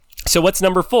So what's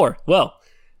number 4? Well,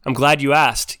 I'm glad you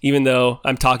asked, even though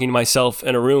I'm talking to myself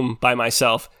in a room by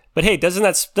myself. But hey,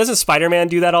 doesn't Spider-Man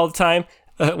do that all the time?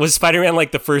 Was Spider-Man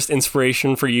like the first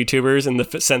inspiration for YouTubers in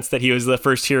the sense that he was the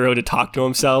first hero to talk to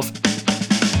himself?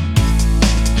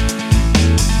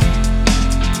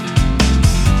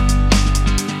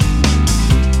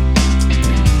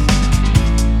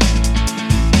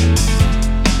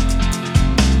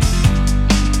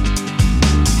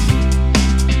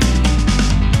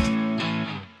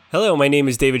 Hello, my name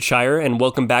is David Shire, and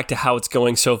welcome back to How It's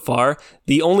Going So Far,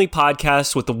 the only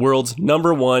podcast with the world's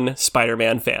number 1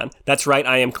 Spider-Man fan. That's right,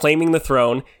 I am claiming the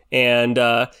throne, and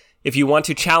if you want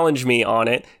to challenge me on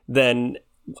it, then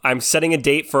I'm setting a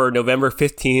date for November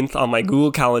 15th on my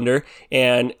Google Calendar,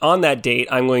 and on that date,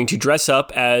 I'm going to dress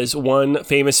up as one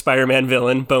famous Spider-Man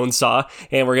villain, Bonesaw,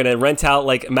 and we're going to rent out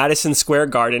like Madison Square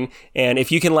Garden, and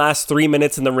if you can last 3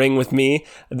 minutes in the ring with me,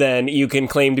 then you can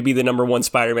claim to be the number 1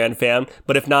 Spider-Man fan,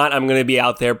 but if not, I'm going to be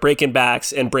out there breaking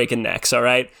backs and breaking necks, all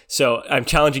right? So I'm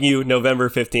challenging you November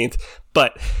 15th,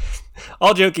 but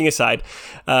all joking aside,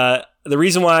 the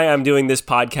reason why I'm doing this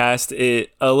podcast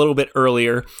a little bit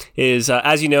earlier is,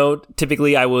 as you know,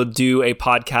 typically I will do a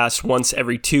podcast once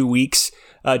every 2 weeks,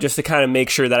 just to kind of make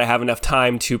sure that I have enough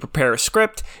time to prepare a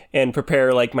script and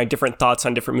prepare like my different thoughts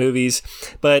on different movies.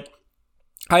 But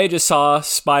I just saw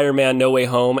Spider-Man No Way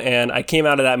Home, and I came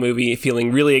out of that movie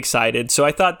feeling really excited. So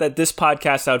I thought that this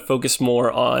podcast I would focus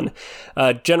more on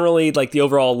generally like the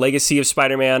overall legacy of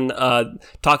Spider-Man,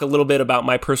 talk a little bit about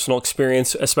my personal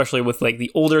experience, especially with like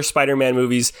the older Spider-Man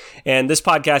movies. And this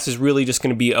podcast is really just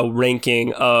going to be a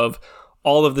ranking of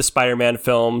all of the Spider-Man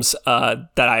films that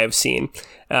I have seen,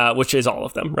 which is all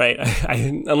of them, right?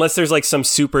 Unless there's like some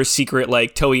super secret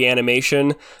like Toei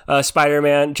Animation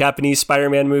Spider-Man, Japanese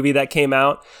Spider-Man movie that came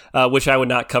out, which I would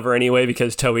not cover anyway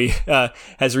because Toei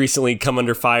has recently come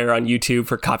under fire on YouTube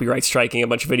for copyright striking a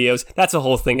bunch of videos. That's a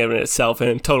whole thing in itself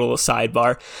and a total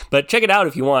sidebar, but check it out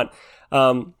if you want.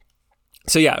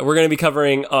 So yeah, we're going to be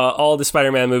covering all the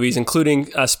Spider-Man movies,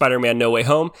 including Spider-Man No Way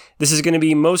Home. This is going to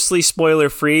be mostly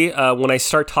spoiler-free. When I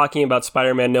start talking about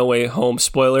Spider-Man No Way Home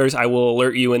spoilers, I will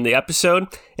alert you in the episode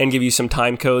and give you some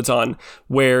time codes on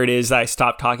where it is that I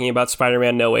stopped talking about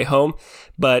Spider-Man No Way Home.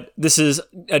 But this is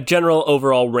a general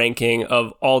overall ranking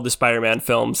of all the Spider-Man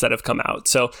films that have come out.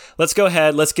 So let's go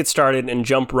ahead, let's get started and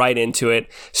jump right into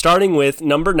it. Starting with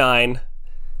number 9,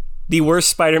 the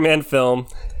worst Spider-Man film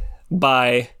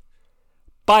by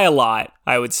a lot,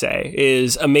 I would say,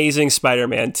 is Amazing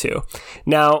Spider-Man 2.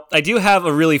 Now, I do have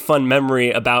a really fun memory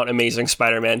about Amazing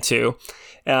Spider-Man 2.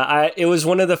 It was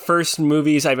one of the first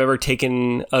movies I've ever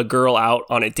taken a girl out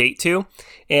on a date to,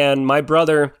 and my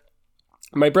brother,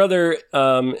 I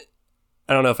don't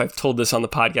know if I've told this on the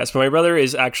podcast, but my brother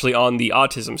is actually on the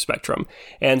autism spectrum,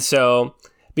 and so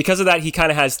because of that, he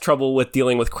kind of has trouble with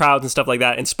dealing with crowds and stuff like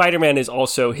that, and Spider-Man is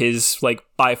also his, like,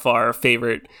 by far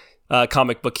favorite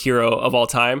comic book hero of all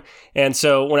time. And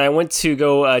so when I went to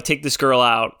go take this girl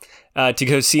out to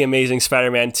go see Amazing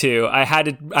Spider-Man 2, I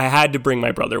had to bring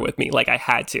my brother with me. Like, I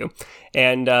had to.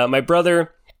 And my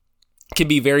brother can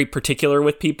be very particular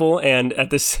with people and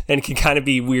can kind of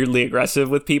be weirdly aggressive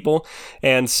with people.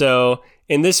 And so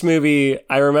in this movie,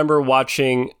 I remember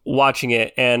watching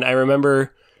it, and I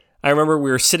remember we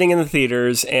were sitting in the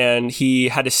theaters and he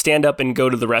had to stand up and go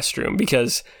to the restroom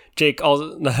because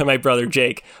my brother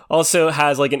Jake also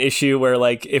has like an issue where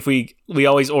like if we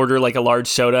always order like a large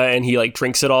soda and he like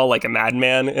drinks it all like a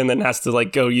madman and then has to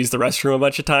like go use the restroom a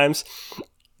bunch of times.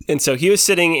 And so he was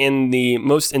sitting in the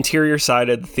most interior side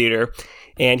of the theater,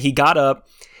 and he got up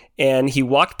and he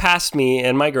walked past me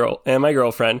and my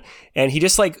girlfriend, and he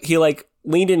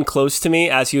leaned in close to me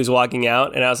as he was walking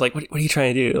out, and I was like, what are you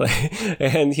trying to do?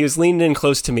 And he was leaned in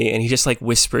close to me, and he just like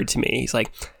whispered to me. He's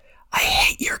like, I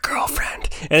hate your girlfriend.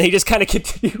 And he just kind of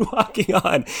continued walking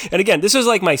on. And again, this was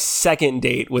like my second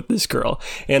date with this girl.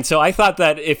 And so I thought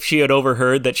that if she had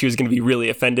overheard that she was going to be really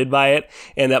offended by it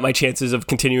and that my chances of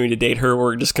continuing to date her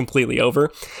were just completely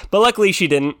over. But luckily she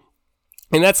didn't.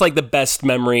 And that's like the best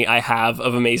memory I have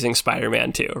of Amazing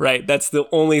Spider-Man 2, right? That's the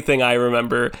only thing I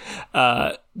remember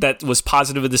that was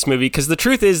positive of this movie, because the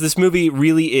truth is this movie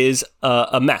really is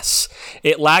a mess.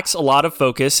 It lacks a lot of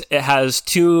focus. It has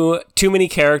too many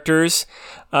characters.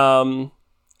 Well,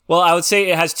 I would say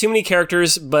it has too many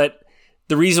characters, but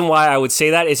the reason why I would say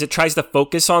that is it tries to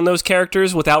focus on those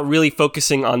characters without really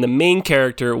focusing on the main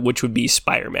character, which would be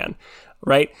Spider-Man,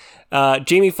 right?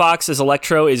 Jamie Foxx as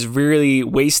Electro is really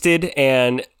wasted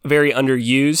and very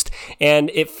underused, and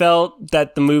it felt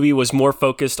that the movie was more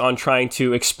focused on trying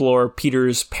to explore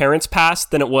Peter's parents'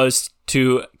 past than it was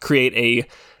to create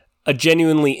a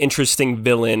genuinely interesting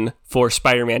villain for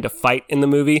Spider-Man to fight in the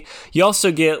movie. You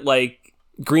also get like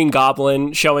Green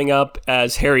Goblin showing up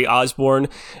as Harry Osborn,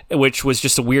 which was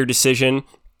just a weird decision.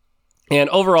 And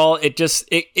overall, it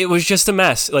was just a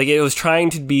mess. Like, it was trying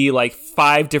to be like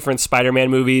 5 different Spider-Man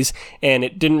movies, and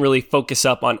it didn't really focus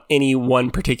up on any one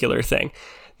particular thing.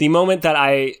 The moment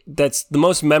that's the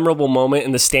most memorable moment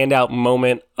and the standout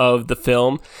moment of the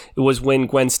film was when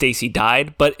Gwen Stacy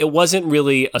died, but it wasn't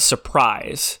really a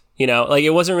surprise. You know, like, it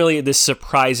wasn't really this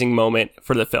surprising moment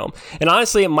for the film. And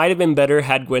honestly, it might have been better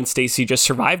had Gwen Stacy just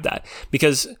survived that,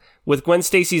 because with Gwen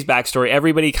Stacy's backstory,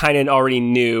 everybody kind of already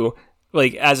knew.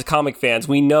 Like, as comic fans,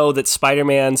 we know that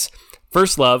Spider-Man's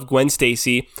first love, Gwen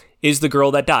Stacy, is the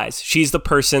girl that dies. She's the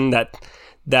person that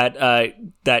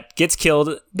gets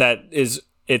killed.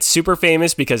 It's super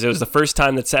famous because it was the first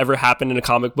time that's ever happened in a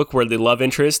comic book where the love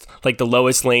interest, like the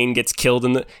Lois Lane, gets killed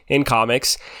in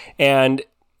comics, and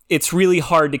it's really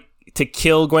hard to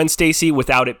kill Gwen Stacy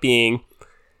without it being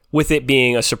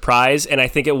a surprise. And I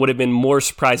think it would have been more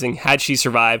surprising had she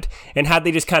survived and had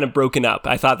they just kind of broken up.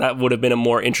 I thought that would have been a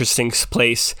more interesting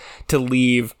place to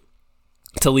leave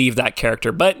that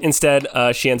character. But instead,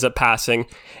 she ends up passing.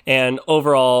 And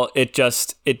overall, it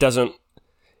doesn't,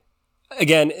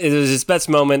 again, it was his best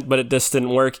moment, but it just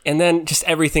didn't work. And then just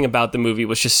everything about the movie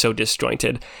was just so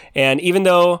disjointed. And even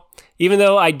though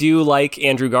I do like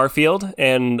Andrew Garfield,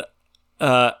 and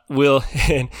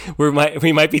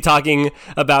we might be talking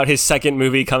about his second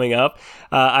movie coming up.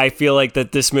 I feel like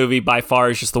that this movie by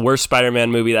far is just the worst Spider-Man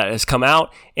movie that has come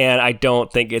out, and I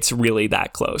don't think it's really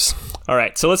that close. All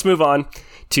right, so let's move on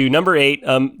to number 8,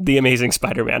 The Amazing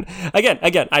Spider-Man. Again,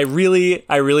 I really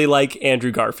like Andrew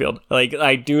Garfield. Like,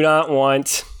 I do not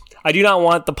want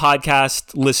the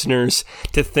podcast listeners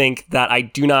to think that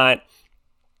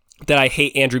I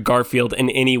hate Andrew Garfield in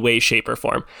any way, shape, or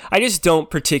form. I just don't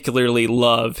particularly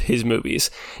love his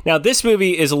movies. Now, this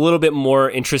movie is a little bit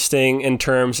more interesting in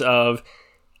terms of,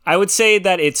 I would say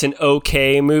that it's an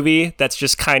okay movie that's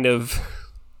just kind of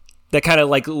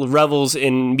like revels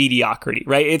in mediocrity,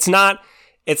 right? It's not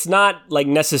like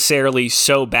necessarily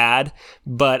so bad,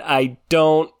 but I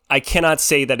cannot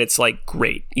say that it's like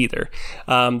great either.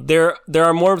 There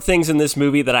are more things in this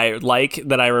movie that I like,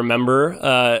 that I remember,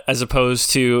 as opposed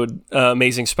to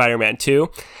Amazing Spider-Man 2.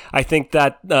 I think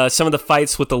that some of the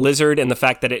fights with the Lizard and the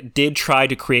fact that it did try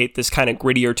to create this kind of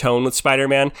grittier tone with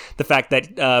Spider-Man, the fact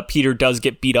that Peter does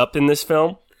get beat up in this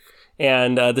film,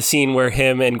 and the scene where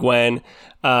him and Gwen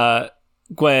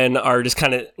are just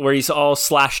kind of, where he's all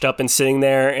slashed up and sitting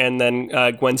there, and then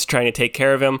Gwen's trying to take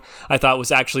care of him, I thought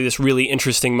was actually this really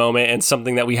interesting moment and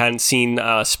something that we hadn't seen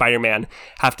Spider-Man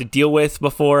have to deal with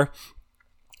before.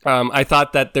 I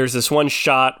thought that there's this one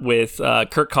shot with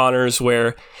Kirk Connors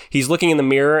where he's looking in the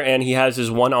mirror and he has his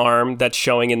one arm that's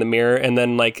showing in the mirror, and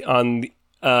then like in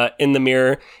the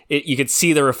mirror, you could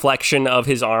see the reflection of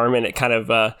his arm, and it kind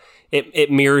of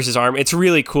It mirrors his arm. It's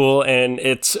really cool, and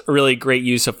it's a really great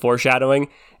use of foreshadowing.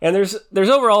 And there's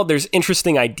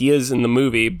interesting ideas in the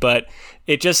movie, but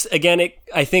it just, again,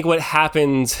 I think what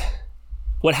happened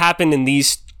in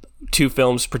these 2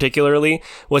 films particularly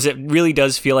was it really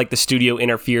does feel like the studio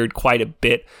interfered quite a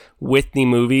bit with the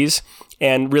movies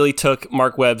and really took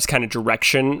Mark Webb's kind of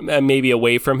direction maybe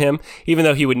away from him, even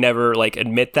though he would never like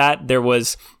admit that.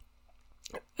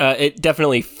 It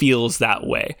definitely feels that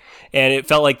way. And it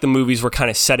felt like the movies were kind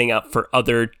of setting up for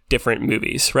other different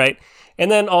movies, right?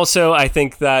 And then also, I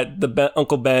think that the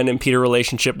Uncle Ben and Peter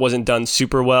relationship wasn't done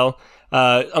super well.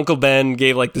 Uncle Ben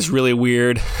gave like this really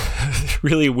weird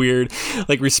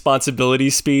like responsibility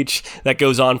speech that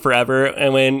goes on forever.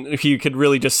 And if you could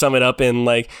really just sum it up in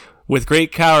like, with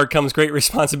great power comes great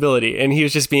responsibility. And he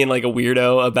was just being like a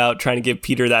weirdo about trying to give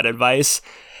Peter that advice.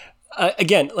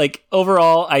 Again, like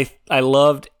overall, I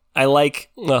liked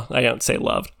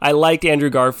Andrew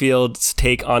Garfield's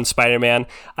take on Spider-Man.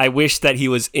 I wish that he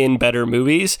was in better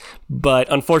movies,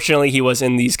 but unfortunately he was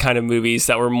in these kind of movies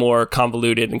that were more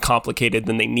convoluted and complicated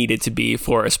than they needed to be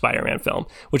for a Spider-Man film,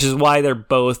 which is why they're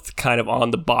both kind of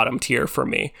on the bottom tier for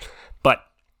me. But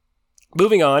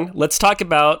moving on, let's talk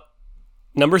about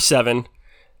number 7,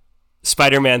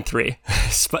 Spider-Man 3.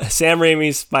 Sam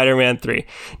Raimi's Spider-Man 3.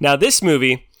 Now, this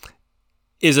movie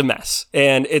is a mess,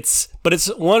 but it's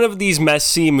one of these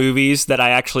messy movies that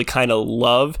I actually kind of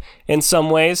love in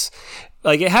some ways.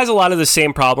 Like, it has a lot of the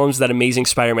same problems that Amazing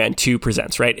Spider-Man 2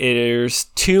 presents, right? There's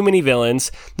too many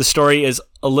villains. The story is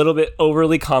a little bit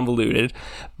overly convoluted,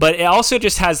 but it also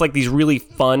just has like these really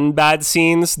fun bad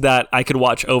scenes that I could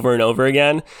watch over and over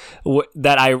again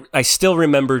that I still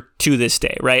remember to this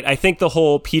day, right? I think the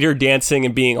whole Peter dancing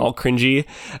and being all cringy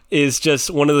is just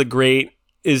one of the great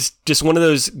is just one of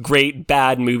those great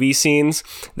bad movie scenes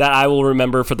that I will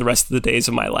remember for the rest of the days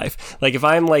of my life. Like if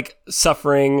I'm like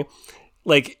suffering,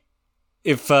 like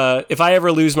if I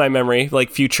ever lose my memory, like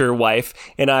future wife,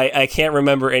 and I can't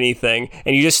remember anything,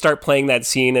 and you just start playing that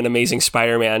scene in Amazing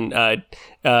Spider-Man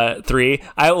 3,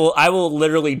 I will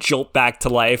literally jolt back to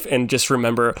life and just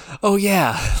remember, oh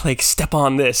yeah, like step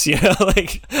on this,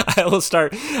 like I will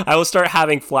start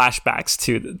having flashbacks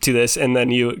to this, and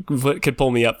then you could pull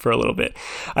me up for a little bit.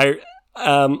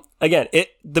 Again,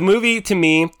 the movie to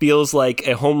me feels like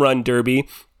a home run derby,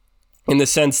 in the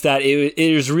sense that it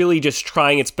is really just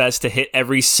trying its best to hit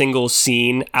every single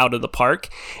scene out of the park.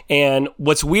 And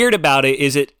what's weird about it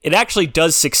is it actually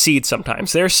does succeed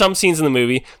sometimes. There are some scenes in the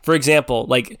movie, for example,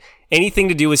 like anything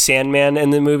to do with Sandman in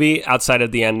the movie outside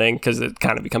of the ending, because it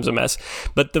kind of becomes a mess.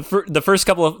 But the first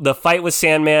couple of the fight with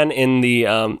Sandman in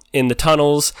the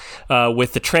tunnels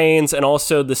with the trains, and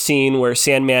also the scene where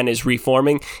Sandman is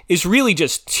reforming, is really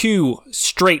just two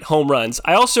straight home runs.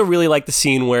 I also really like the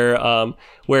scene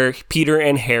where Peter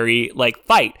and Harry like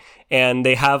fight, and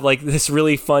they have like this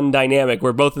really fun dynamic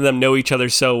where both of them know each other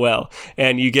so well,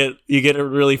 and you get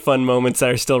really fun moments that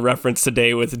are still referenced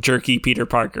today with jerky Peter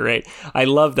Parker, right? I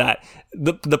love that.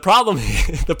 The problem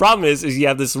is you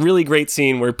have this really great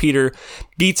scene where Peter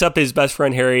beats up his best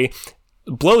friend Harry,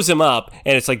 blows him up,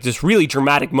 and it's like this really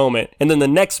dramatic moment, and then the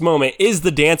next moment is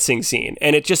the dancing scene,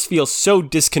 and it just feels so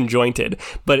disconjointed,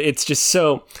 but it's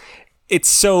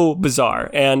so bizarre.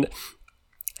 And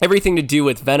everything to do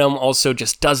with Venom also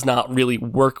just does not really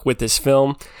work with this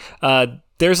film.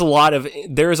 There's a lot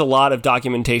of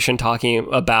documentation talking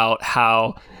about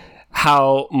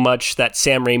how much that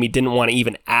Sam Raimi didn't want to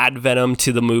even add Venom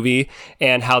to the movie,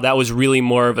 and how that was really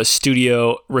more of a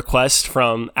studio request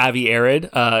from Avi Arad,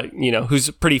 who's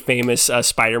a pretty famous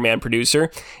Spider-Man producer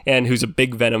and who's a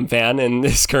big Venom fan and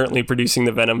is currently producing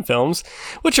the Venom films,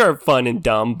 which are fun and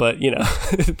dumb, but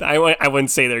I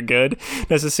wouldn't say they're good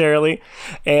necessarily.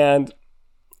 And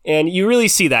you really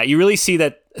see that. You really see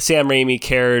that Sam Raimi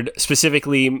cared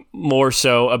specifically more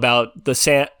so about the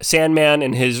Sandman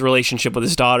and his relationship with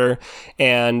his daughter,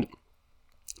 and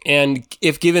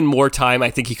if given more time, I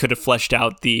think he could have fleshed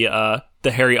out the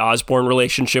Harry Osborn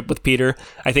relationship with Peter.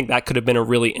 I think that could have been a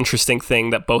really interesting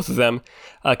thing that both of them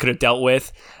could have dealt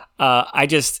with.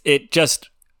 It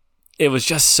was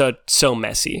just so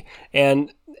messy.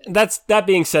 And that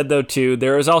being said, though, too,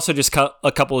 there was also just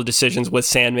a couple of decisions with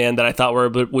Sandman that I thought were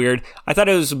a bit weird. I thought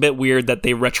it was a bit weird that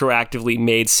they retroactively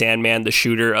made Sandman the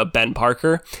shooter of Ben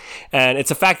Parker, and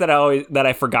it's a fact that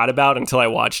I forgot about until I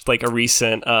watched like a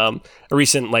recent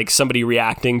like somebody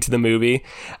reacting to the movie,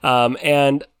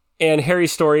 and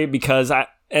Harry's story, because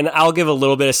I'll give a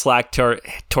little bit of slack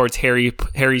towards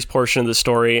Harry's portion of the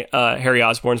story, Harry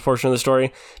Osborn's portion of the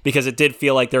story, because it did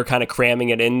feel like they were kind of cramming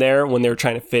it in there when they were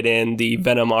trying to fit in the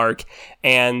Venom arc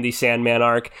and the Sandman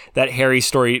arc. That Harry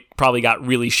story probably got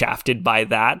really shafted by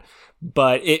that.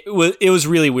 But it was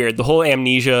really weird. The whole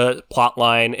amnesia plot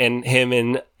line, and him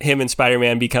and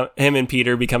Spider-Man him and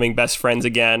Peter becoming best friends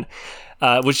again,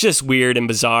 was just weird and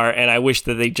bizarre, and I wish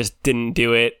that they just didn't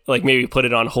do it. Like maybe put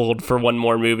it on hold for one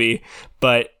more movie.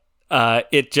 But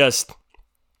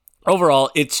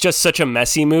overall, it's just such a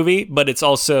messy movie, but it's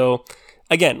also,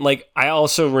 again, like I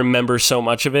also remember so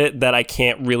much of it that I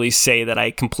can't really say that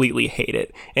I completely hate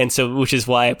it. And so, which is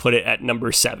why I put it at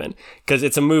number 7, because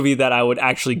it's a movie that I would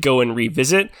actually go and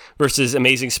revisit versus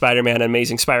Amazing Spider-Man and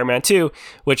Amazing Spider-Man 2,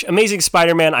 which Amazing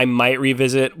Spider-Man I might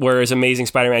revisit, whereas Amazing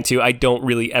Spider-Man 2, I don't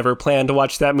really ever plan to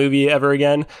watch that movie ever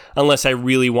again, unless I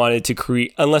really wanted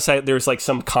to there's like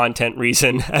some content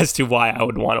reason as to why I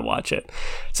would want to watch it.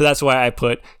 So that's why I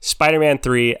put Spider-Man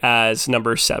 3 as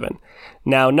number 7.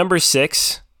 Now, number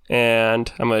 6,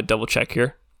 and I'm going to double check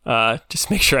here, just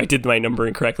make sure I did my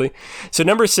numbering correctly. So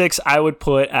number 6, I would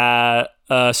put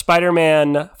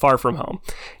Spider-Man Far From Home.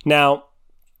 Now,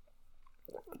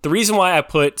 the reason why I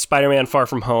put Spider-Man Far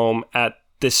From Home at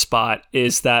this spot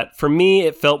is that for me,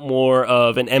 it felt more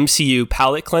of an MCU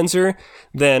palate cleanser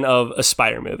than of a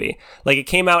Spider movie. Like, it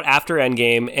came out after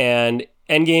Endgame, and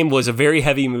Endgame was a very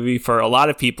heavy movie for a lot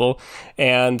of people,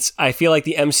 and I feel like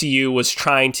the MCU was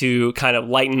trying to kind of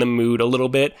lighten the mood a little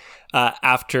bit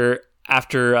after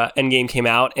Endgame came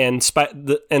out, and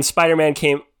Spider-Man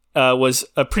was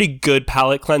a pretty good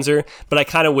palate cleanser, but I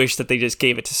kind of wish that they just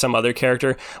gave it to some other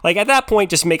character. Like, at that point,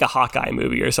 just make a Hawkeye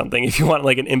movie or something if you want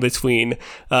like an in-between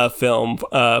film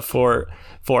for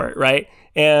it, right?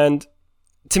 And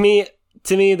to me,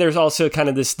 there's also kind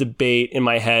of this debate in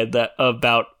my head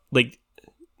about like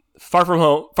Far From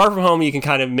Home, you can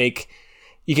kind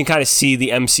of see the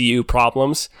MCU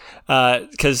problems,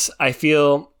 because I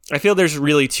feel I feel there's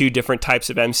really two different types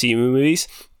of MCU movies.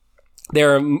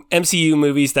 There are MCU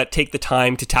movies that take the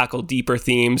time to tackle deeper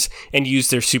themes and use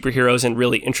their superheroes in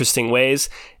really interesting ways.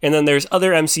 And then there's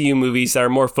other MCU movies that are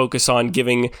more focused on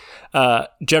giving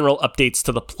general updates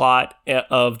to the plot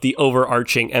of the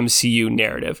overarching MCU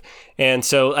narrative. And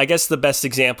so I guess the best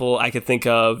example I could think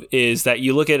of is that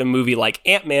you look at a movie like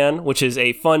Ant-Man, which is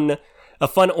a fun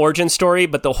origin story,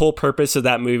 but the whole purpose of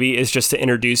that movie is just to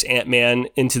introduce Ant-Man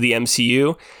into the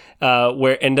MCU.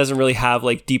 And doesn't really have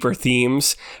like deeper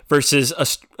themes, versus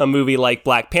a movie like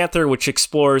Black Panther, which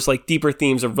explores like deeper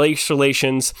themes of race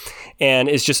relations and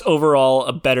is just overall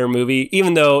a better movie.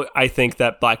 Even though I think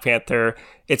that Black Panther,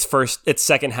 its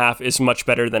second half is much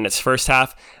better than its first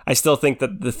half, I still think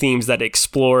that the themes that it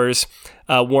explores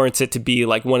warrants it to be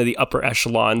like one of the upper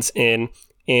echelons in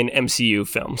MCU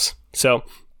films. So.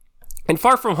 And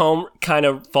Far From Home kind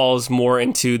of falls more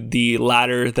into the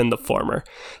latter than the former.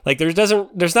 Like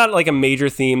there's not like a major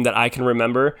theme that I can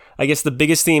remember. I guess the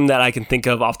biggest theme that I can think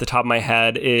of off the top of my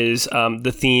head is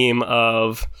the theme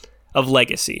of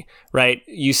legacy, right?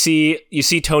 You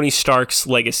see Tony Stark's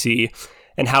legacy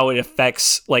and how it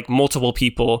affects like multiple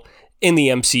people in the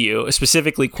MCU,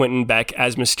 specifically Quentin Beck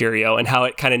as Mysterio, and how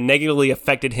it kind of negatively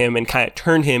affected him and kind of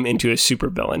turned him into a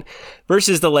supervillain,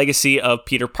 versus the legacy of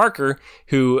Peter Parker,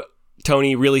 who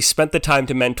Tony really spent the time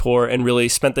to mentor and really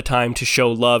spent the time to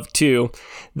show love to,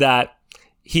 that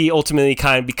he ultimately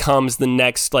kind of becomes the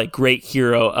next like great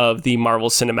hero of the Marvel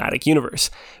Cinematic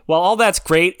Universe. While all that's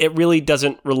great, it really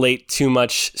doesn't relate too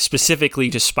much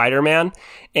specifically to Spider-Man,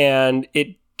 and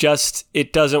it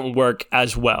doesn't work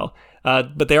as well.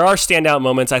 But there are standout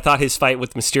moments. I thought his fight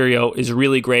with Mysterio is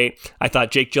really great. I thought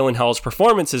Jake Gyllenhaal's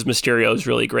performance as Mysterio is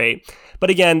really great. But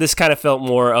again, this kind of felt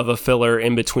more of a filler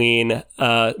in between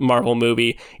Marvel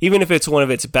movie. Even if it's one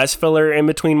of its best filler in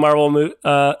between Marvel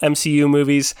MCU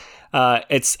movies, I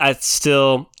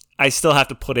still have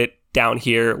to put it down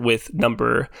here with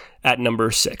number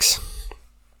 6.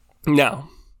 Now,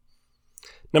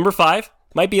 number 5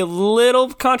 might be a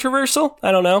little controversial.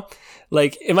 I don't know.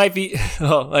 Like, it might be,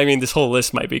 this whole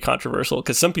list might be controversial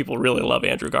because some people really love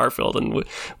Andrew Garfield and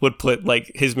would put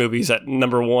like his movies at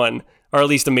number 1, or at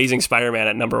least Amazing Spider-Man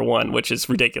at number 1, which is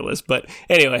ridiculous. But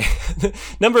anyway,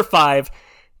 number 5,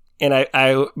 and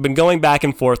I've been going back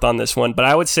and forth on this one, but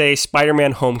I would say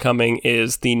Spider-Man Homecoming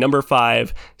is the number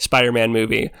 5 Spider-Man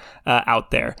movie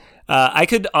out there. I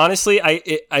could honestly,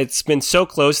 it's been so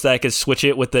close that I could switch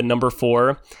it with the number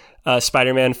 4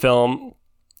 Spider-Man film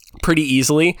pretty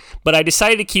easily, but I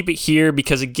decided to keep it here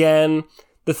because, again,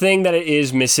 the thing that it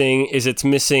is missing is it's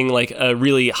missing like a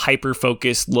really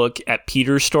hyper-focused look at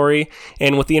Peter's story,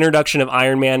 and with the introduction of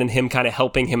Iron Man and him kind of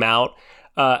helping him out,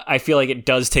 I feel like it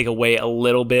does take away a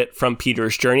little bit from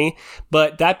Peter's journey.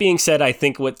 But that being said, I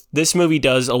think what this movie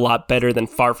does a lot better than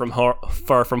Far From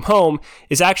Home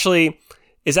is actually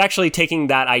taking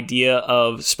that idea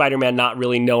of Spider-Man not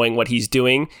really knowing what he's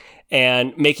doing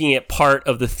and making it part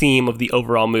of the theme of the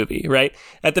overall movie, right?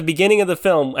 At the beginning of the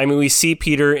film, we see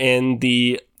Peter in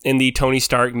the Tony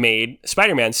Stark made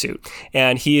Spider-Man suit,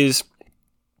 and he is,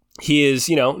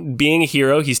 being a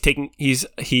hero.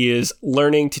 He is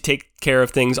learning to take care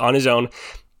of things on his own.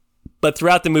 But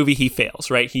throughout the movie, he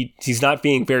fails, right? He's not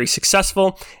being very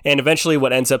successful, and eventually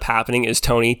what ends up happening is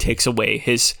Tony takes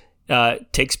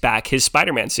back his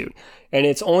Spider-Man suit. And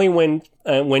it's only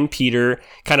when Peter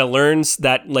kind of learns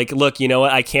that, like, look, you know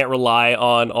what? I can't rely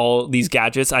on all these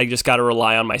gadgets. I just got to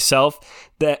rely on myself.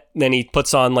 That then he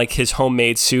puts on like his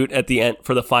homemade suit at the end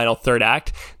for the final third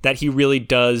act. That he really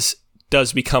does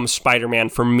become Spider-Man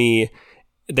for me.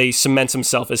 They cements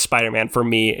himself as Spider-Man for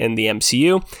me in the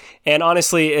MCU. And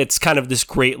honestly, it's kind of this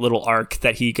great little arc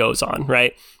that he goes on,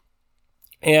 right?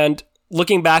 And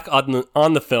looking back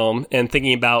on the film and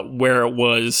thinking about where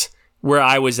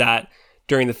I was at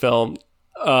during the film,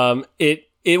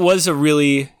 it was a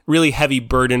really, really heavy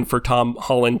burden for Tom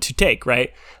Holland to take,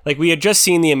 right? Like, we had just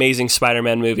seen the Amazing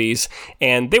Spider-Man movies,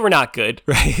 and they were not good,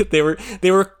 right? They were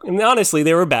honestly,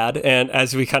 they were bad, and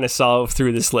as we kind of saw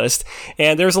through this list,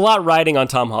 and there's a lot riding on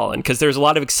Tom Holland, because there's a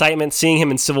lot of excitement seeing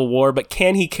him in Civil War, but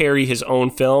can he carry his own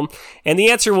film? And the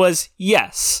answer was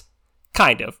yes.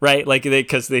 Kind of, right? Like,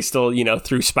 because they still,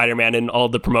 threw Spider-Man in all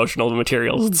the promotional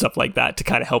materials and stuff like that to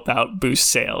kind of help out boost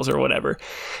sales or whatever.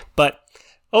 But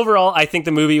overall, I think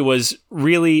the movie was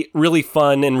really, really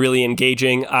fun and really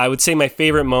engaging. I would say my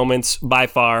favorite moments by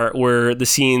far were the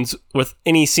scenes with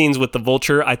the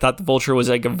Vulture. I thought the Vulture was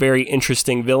like a very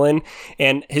interesting villain,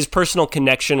 and his personal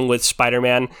connection with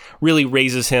Spider-Man really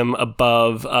raises him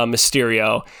above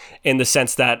Mysterio, in the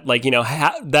sense that, like,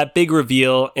 that big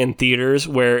reveal in theaters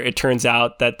where it turns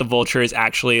out that the Vulture is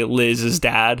actually Liz's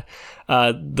dad.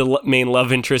 main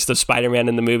love interest of Spider-Man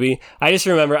in the movie. I just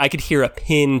remember I could hear a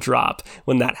pin drop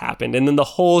when that happened. And then the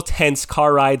whole tense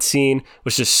car ride scene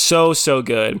was just so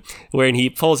good, wherein he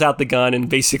pulls out the gun and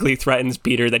basically threatens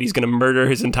Peter that he's going to murder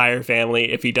his entire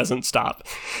family if he doesn't stop.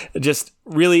 Just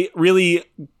really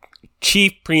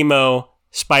cheap primo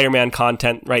Spider-Man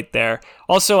content right there.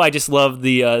 Also, I just love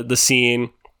the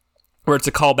scene where it's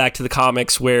a callback to the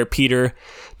comics where Peter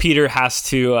has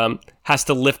to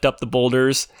lift up the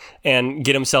boulders and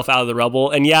get himself out of the rubble.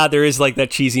 And yeah, there is like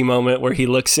that cheesy moment where he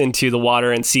looks into the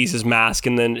water and sees his mask,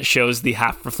 and then it shows the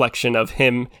half reflection of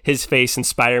his face and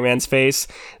Spider-Man's face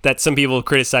that some people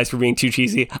criticize for being too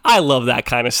cheesy. I love that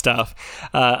kind of stuff.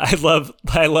 I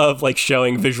love like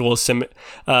showing visual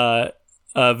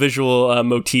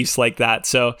motifs like that.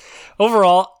 So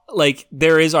overall, like,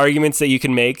 there is arguments that you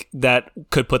can make that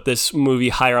could put this movie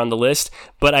higher on the list,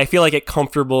 but I feel like it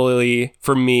comfortably,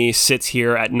 for me, sits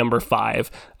here at number 5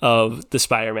 of the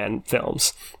Spider-Man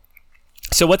films.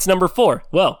 So what's number 4?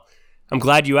 Well, I'm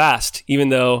glad you asked, even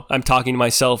though I'm talking to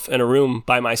myself in a room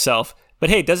by myself. But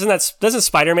hey, doesn't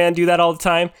Spider-Man do that all the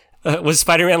time? Was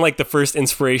Spider-Man like the first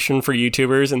inspiration for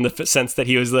YouTubers in the sense that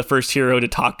he was the first hero to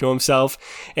talk to himself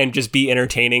and just be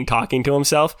entertaining talking to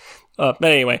himself? But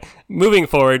anyway, moving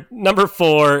forward, number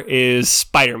 4 is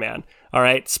Spider-Man. All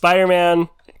right, Spider-Man,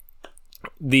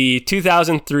 the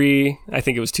 2003, I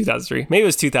think it was 2003, maybe it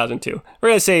was 2002. We're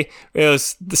going to say it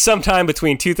was sometime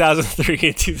between 2003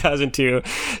 and 2002,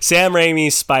 Sam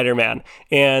Raimi's Spider-Man.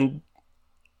 And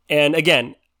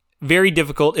again, very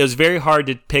difficult. It was very hard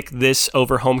to pick this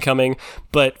over Homecoming.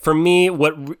 But for me,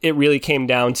 what it really came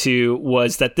down to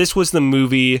was that this was the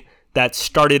movie that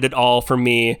started it all for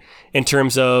me in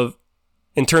terms of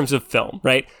film,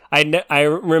 right? I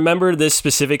remember this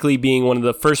specifically being one of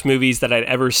the first movies that I'd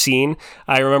ever seen.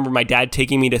 I remember my dad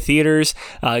taking me to theaters,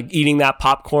 eating that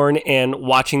popcorn and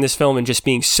watching this film and just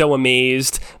being so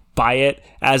amazed by it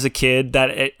as a kid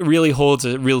that it really holds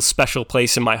a real special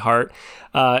place in my heart.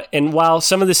 And while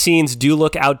some of the scenes do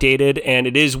look outdated and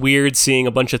it is weird seeing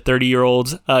a bunch of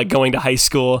 30-year-olds going to high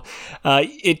school,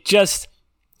 you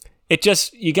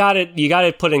got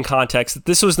to put in context that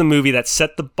this was the movie that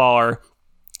set the bar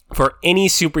for any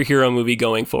superhero movie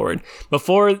going forward.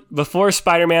 Before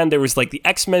Spider-Man, there was like the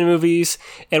X-Men movies,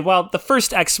 and while the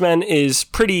first X-Men is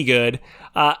pretty good,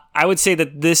 I would say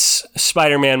that this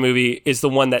Spider-Man movie is the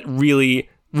one that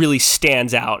really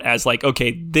stands out as like,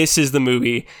 okay, this is the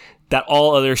movie that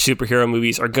all other superhero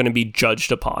movies are going to be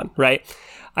judged upon, right?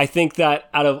 I think that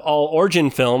out of all origin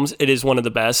films, it is one of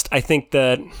the best. I think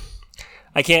that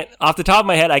off the top of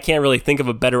my head, I can't really think of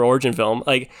a better origin film.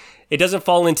 Like, it doesn't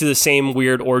fall into the same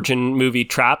weird origin movie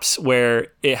traps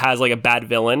where it has like a bad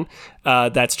villain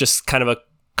that's just kind of a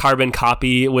carbon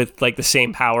copy with like the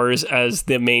same powers as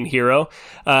the main hero.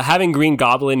 Having Green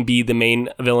Goblin be the main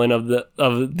villain of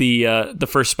the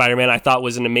first Spider-Man, I thought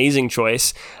was an amazing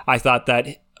choice. I thought that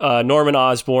Norman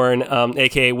Osborn,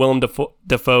 aka Willem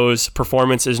Dafoe's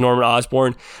performance as Norman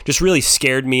Osborn, just really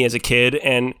scared me as a kid,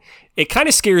 and it kind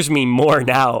of scares me more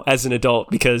now as an adult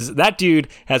because that dude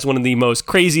has one of the most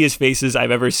craziest faces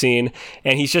I've ever seen,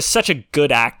 and he's just such a good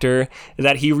actor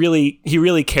that he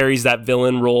really carries that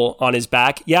villain role on his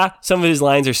back. Yeah, some of his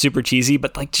lines are super cheesy,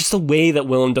 but like just the way that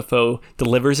Willem Dafoe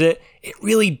delivers it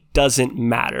really doesn't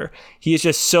matter. He is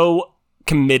just so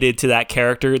committed to that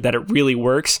character that it really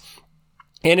works.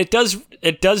 And it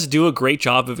does do a great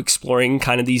job of exploring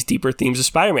kind of these deeper themes of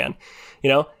Spider-Man. You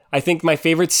know, I think my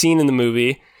favorite scene in the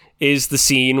movie is the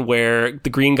scene where the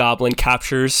Green Goblin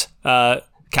captures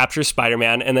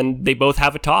Spider-Man, and then they both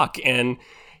have a talk, and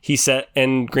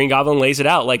and Green Goblin lays it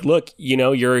out like, look, you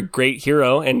know, you're a great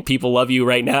hero and people love you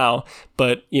right now,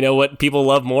 but you know what people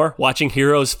love more? Watching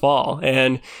heroes fall.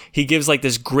 And he gives like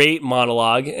this great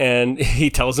monologue and he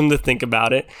tells him to think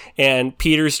about it. And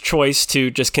Peter's choice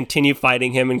to just continue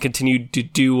fighting him and continue to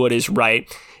do what is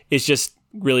right is just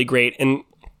really great. And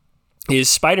is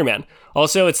Spider-Man.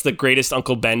 Also, it's the greatest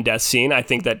Uncle Ben death scene. I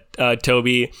think that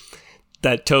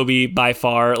Tobey by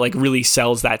far like really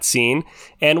sells that scene.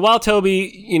 And while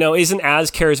Tobey, you know, isn't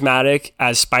as charismatic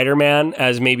as Spider-Man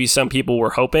as maybe some people were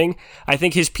hoping, I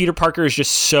think his Peter Parker is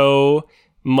just so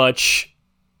much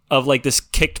of like this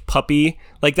kicked puppy.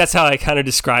 Like that's how I kind of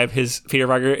describe his Peter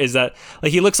Parker, is that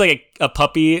like he looks like a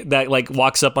puppy that like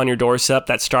walks up on your doorstep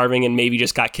that's starving and maybe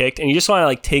just got kicked, and you just want to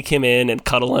like take him in and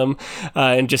cuddle him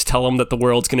and just tell him that the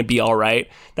world's going to be all right.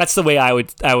 That's the way I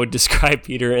would describe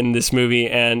Peter in this movie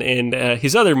and in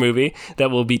his other movie that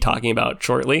we'll be talking about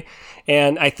shortly.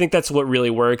 And I think that's what really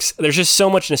works. There's just so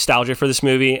much nostalgia for this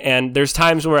movie, and there's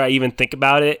times where I even think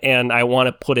about it and I want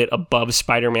to put it above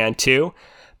Spider-Man 2,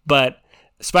 but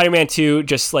Spider-Man 2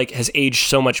 just like has aged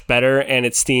so much better, and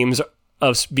its themes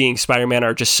of being Spider-Man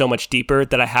are just so much deeper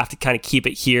that I have to kind of keep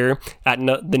it here at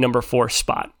the number 4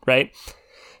 spot, right?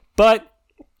 But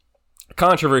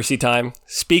controversy time.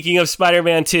 Speaking of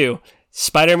Spider-Man 2,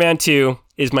 Spider-Man 2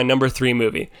 is my number 3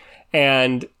 movie.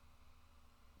 And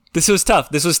this was tough.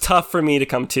 This was tough for me to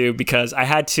come to because I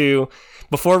had to,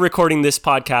 before recording this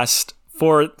podcast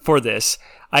for this,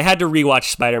 I had to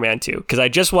rewatch Spider-Man 2 because I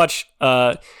just watched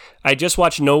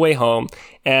No Way Home,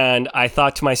 and I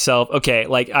thought to myself, okay,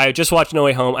 like I just watched No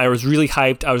Way Home. I was really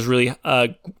hyped. I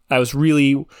was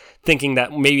really thinking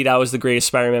that maybe that was the greatest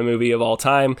Spider-Man movie of all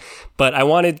time, but I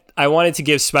wanted to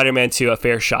give Spider-Man 2 a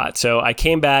fair shot. So I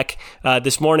came back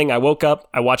this morning. I woke up.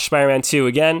 I watched Spider-Man 2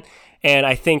 again, and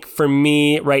I think for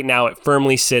me right now it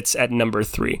firmly sits at number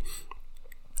 3.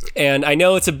 And I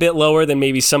know it's a bit lower than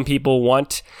maybe some people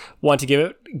want to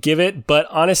give it, but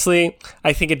honestly,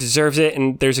 I think it deserves it,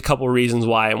 and there's a couple reasons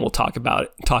why, and we'll talk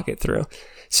it through.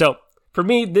 So, for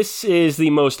me, this is the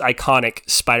most iconic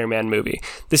Spider-Man movie.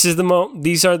 These are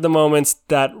the moments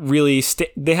that really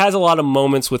there has a lot of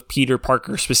moments with Peter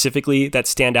Parker specifically that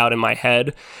stand out in my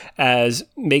head as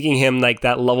making him like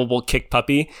that lovable kick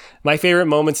puppy. My favorite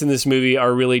moments in this movie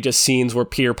are really just scenes where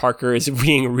Peter Parker is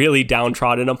being really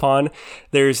downtrodden upon.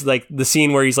 There's like the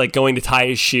scene where he's like going to tie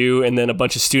his shoe and then a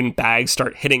bunch of student bags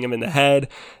start hitting him in the head.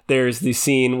 There's the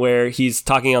scene where he's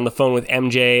talking on the phone with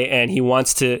MJ and he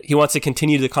wants to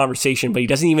continue the conversation, but he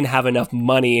doesn't even have enough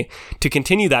money to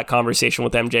continue that conversation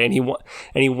with MJ, and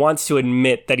he wants to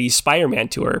admit that he's Spider-Man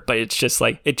to her, but it's just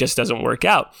like it just doesn't work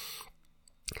out.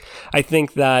 I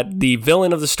think that the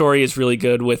villain of the story is really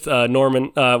good with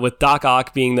with Doc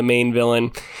Ock being the main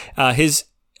villain.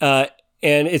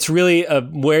 And it's really a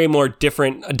very more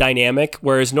different dynamic,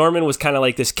 whereas Norman was kind of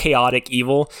like this chaotic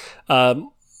evil.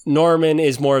 Norman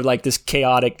is more like this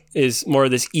is more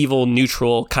of this evil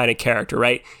neutral kind of character,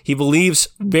 right? He believes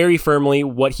very firmly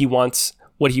what he wants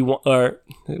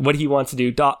to do.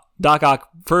 Doc Ock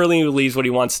firmly believes what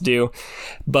he wants to do,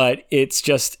 but it's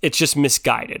just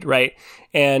misguided, right?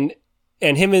 And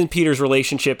him and Peter's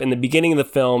relationship in the beginning of the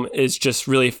film is just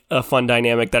really a fun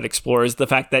dynamic that explores the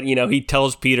fact that, he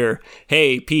tells Peter,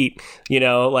 "Hey, Pete,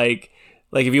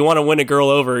 like if you want to win a girl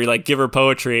over, like give her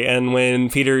poetry." And when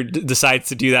Peter decides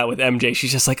to do that with MJ,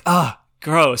 she's just like,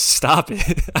 gross, stop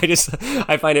it.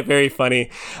 I find it very funny.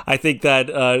 I think that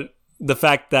the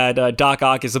fact that Doc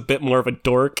Ock is a bit more of a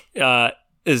dork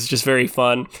is just very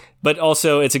fun, but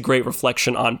also it's a great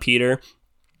reflection on Peter.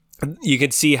 You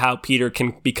can see how Peter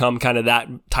can become kind of that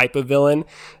type of villain.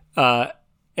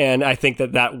 And I think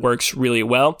that works really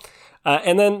well.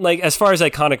 And then, like, as far as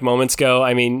iconic moments go,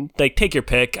 I mean, like, take your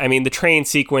pick. I mean, the train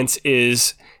sequence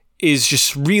is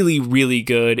just really, really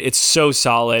good. It's so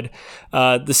solid.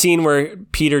 The scene where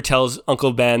Peter tells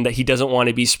Uncle Ben that he doesn't want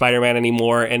to be Spider-Man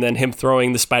anymore, and then him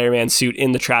throwing the Spider-Man suit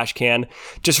in the trash can,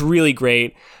 just really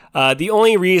great. The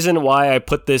only reason why I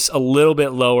put this a little bit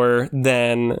lower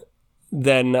than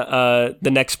the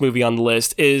next movie on the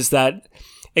list is that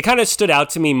it kind of stood out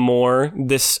to me more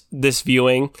this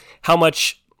viewing how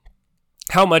much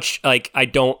like I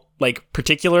don't like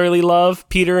particularly love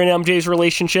Peter and MJ's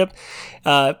relationship.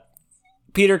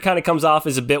 Peter kind of comes off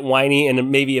as a bit whiny and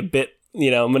maybe a bit,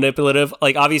 manipulative.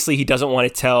 Like obviously he doesn't want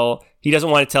to tell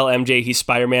MJ he's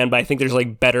Spider-Man, but I think there's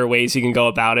like better ways he can go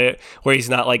about it where he's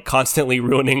not like constantly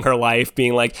ruining her life,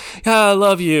 being like, "Yeah, I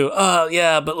love you. Oh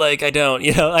yeah, but like I don't."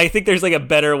 I think there's like a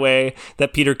better way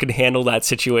that Peter could handle that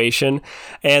situation.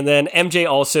 And then MJ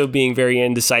also being very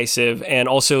indecisive and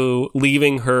also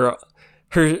leaving her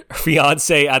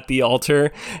fiance at the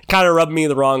altar kind of rubbed me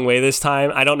the wrong way this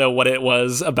time. I don't know what it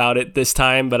was about it this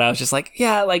time, but I was just like,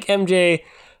 yeah, like MJ,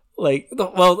 like,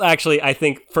 well, actually, I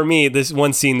think for me, this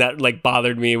one scene that like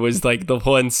bothered me was like the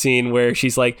one scene where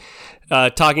she's like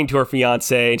talking to her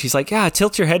fiance and she's like, "Yeah,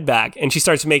 tilt your head back," and she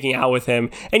starts making out with him,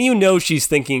 and she's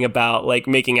thinking about like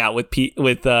making out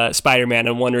with Spider-Man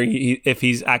and wondering if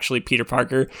he's actually Peter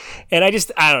Parker. And I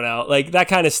don't know, like that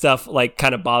kind of stuff like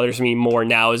kind of bothers me more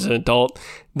now as an adult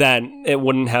than it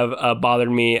wouldn't have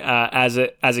bothered me as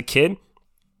a kid.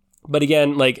 But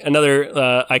again, like another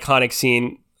iconic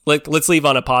scene. Like, let's leave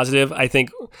on a positive. I think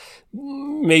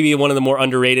maybe one of the more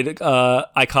underrated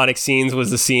iconic scenes was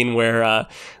the scene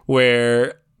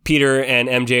where Peter and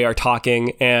MJ are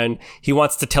talking and he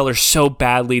wants to tell her so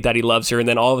badly that he loves her, and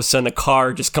then all of a sudden a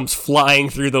car just comes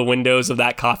flying through the windows of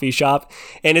that coffee shop.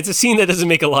 And it's a scene that doesn't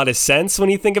make a lot of sense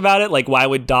when you think about it. Like, why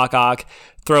would Doc Ock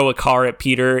throw a car at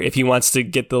Peter if he wants to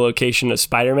get the location of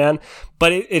Spider-Man?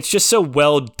 But it's just so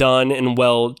well done and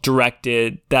well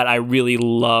directed that I really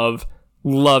love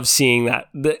seeing that.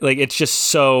 Like, it's just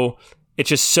so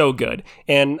good.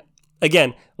 And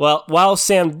again, while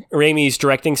Sam Raimi's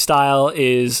directing style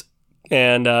is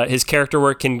and his character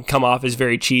work can come off as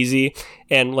very cheesy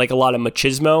and like a lot of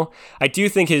machismo, I do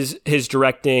think his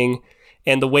directing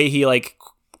and the way he like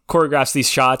choreographs these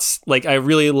shots, like I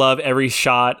really love every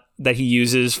shot that he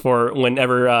uses for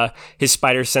whenever his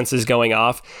spider sense is going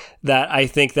off, that I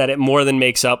think that it more than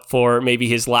makes up for maybe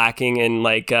his lacking in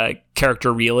like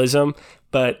character realism.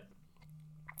 But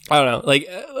I don't know, like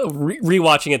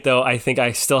rewatching it though, I think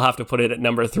I still have to put it at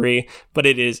number 3, but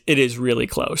it is really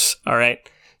close. All right.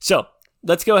 So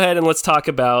let's go ahead and let's talk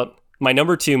about my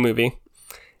number 2 movie,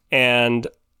 and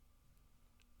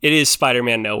it is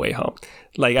Spider-Man No Way Home.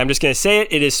 Like, I'm just going to say it.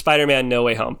 It is Spider-Man No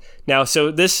Way Home. Now,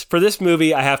 so for this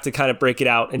movie, I have to kind of break it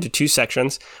out into 2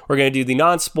 sections. We're going to do the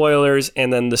non-spoilers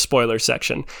and then the spoiler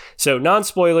section. So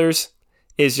non-spoilers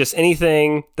is just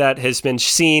anything that has been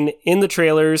seen in the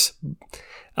trailers,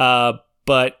 just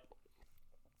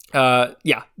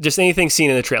anything seen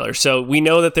in the trailer. So we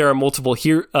know that there are multiple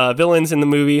villains in the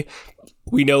movie.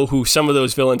 We know who some of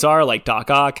those villains are, like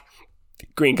Doc Ock,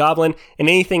 Green Goblin, and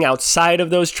anything outside of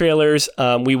those trailers,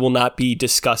 we will not be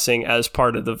discussing as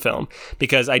part of the film,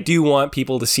 because I do want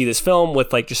people to see this film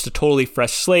with like just a totally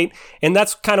fresh slate. And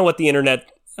that's kind of what the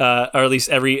internet, or at least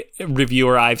every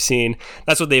reviewer I've seen,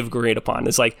 that's what they've agreed upon.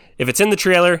 It's like, if it's in the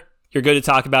trailer, you're good to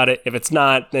talk about it. If it's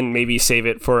not, then maybe save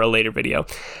it for a later video.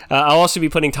 I'll also be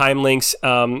putting time links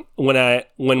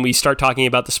when we start talking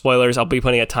about the spoilers. I'll be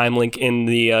putting a time link in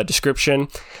the description,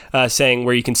 saying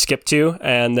where you can skip to,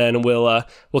 and then we'll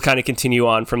kind of continue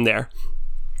on from there.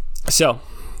 So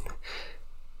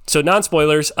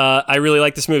non-spoilers. I really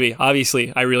like this movie.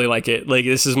 Obviously, I really like it. Like,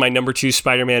 this is my number 2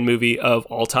 Spider-Man movie of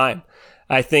all time.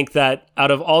 I think that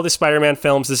out of all the Spider-Man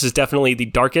films, this is definitely the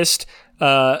darkest.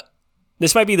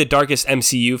 This might be the darkest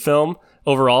MCU film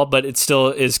overall, but it still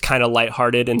is kind of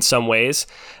lighthearted in some ways.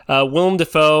 Willem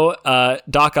Dafoe,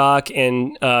 Doc Ock,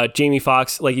 and Jamie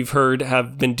Foxx, like you've heard,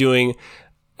 have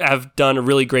done a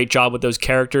really great job with those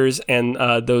characters and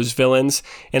those villains,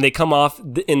 and they come off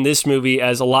in this movie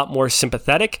as a lot more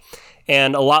sympathetic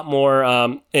and a lot more,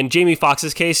 in Jamie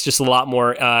Foxx's case, just a lot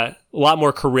more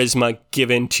charisma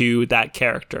given to that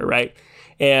character, right?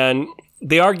 And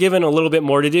they are given a little bit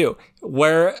more to do.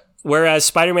 Whereas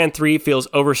Spider-Man 3 feels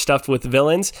overstuffed with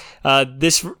villains,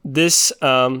 this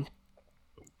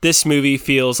movie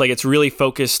feels like it's really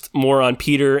focused more on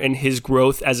Peter and his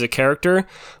growth as a character,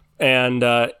 and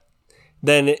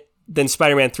than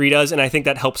Spider-Man 3 does, and I think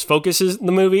that helps focuses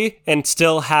the movie and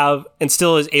still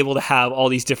is able to have all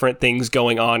these different things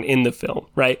going on in the film,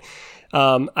 right?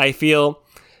 I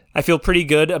feel pretty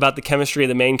good about the chemistry of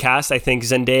the main cast. I think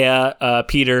Zendaya,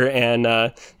 Peter, and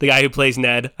the guy who plays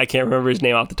Ned, I can't remember his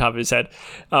name off the top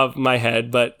of my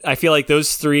head, but I feel like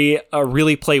those 3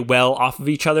 really play well off of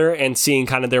each other, and seeing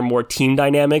kind of their more team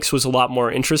dynamics was a lot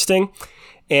more interesting.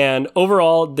 And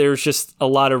overall, there's just a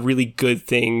lot of really good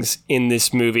things in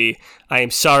this movie. I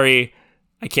am sorry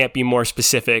I can't be more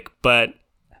specific, but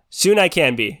soon I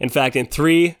can be. In fact, in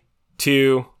 3,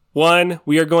 2, 1,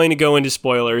 we are going to go into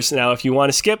spoilers. Now, if you want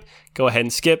to skip, go ahead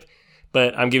and skip.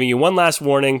 But I'm giving you one last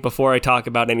warning before I talk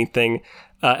about anything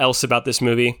else about this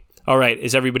movie. All right,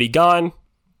 is everybody gone?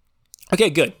 Okay,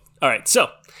 good. All right,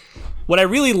 so what I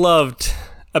really loved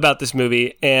about this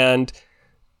movie and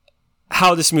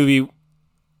how this movie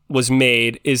was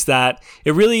made is that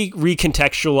it really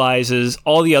recontextualizes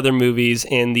all the other movies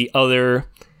and the other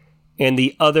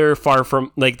Far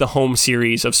From, like, the home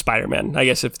series of Spider-Man, I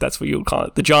guess, if that's what you would call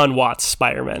it, the John Watts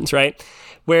Spider-Mans, right?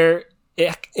 Where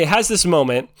it has this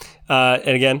moment, and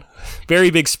again,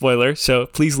 very big spoiler, so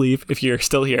please leave if you're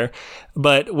still here,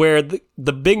 but where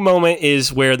the big moment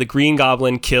is where the Green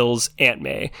Goblin kills Aunt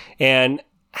May, and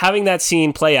having that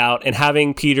scene play out, and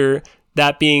having Peter,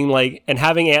 that being like, and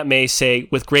having Aunt May say,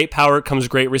 with great power comes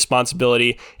great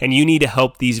responsibility, and you need to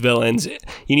help these villains,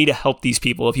 you need to help these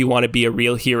people if you want to be a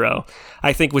real hero,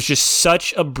 I think was just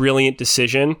such a brilliant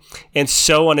decision, and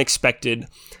so unexpected,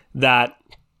 that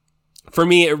for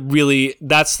me,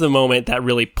 that's the moment that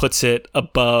really puts it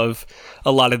above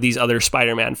a lot of these other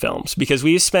Spider-Man films, because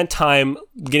we spent time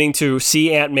getting to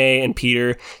see Aunt May and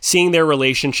Peter, seeing their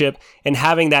relationship, and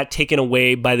having that taken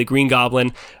away by the Green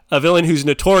Goblin, a villain who's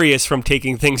notorious from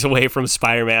taking things away from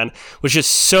Spider-Man, was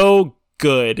just so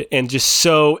good and just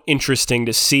so interesting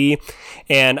to see.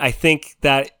 And I think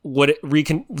that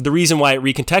the reason why it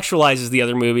recontextualizes the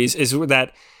other movies is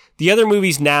that the other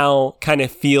movies now kind of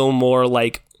feel more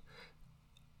like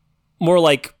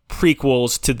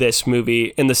prequels to this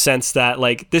movie, in the sense that,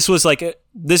 like, this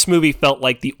movie felt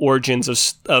like the origins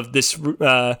of this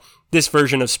this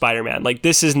version of Spider-Man. Like,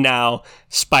 this is now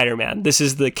Spider-Man. This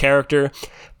is the character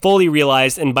fully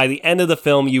realized, and by the end of the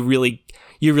film, you really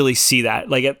see that.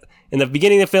 Like, in the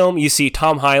beginning of the film, you see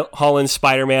Tom Holland's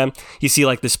Spider-Man. You see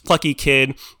like this plucky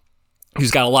kid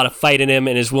who's got a lot of fight in him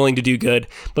and is willing to do good.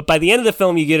 But by the end of the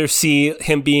film, you get to see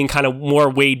him being kind of more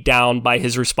weighed down by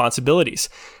his responsibilities.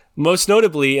 Most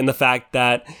notably in the fact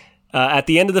that at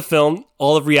the end of the film,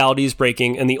 all of reality is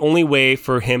breaking, and the only way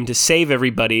for him to save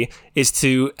everybody is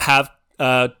to have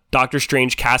Doctor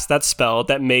Strange cast that spell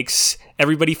that makes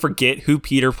everybody forget who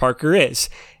Peter Parker is.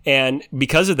 And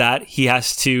because of that, he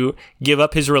has to give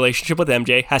up his relationship with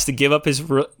MJ, has to give up his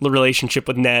relationship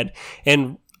with Ned,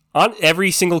 and on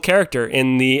every single character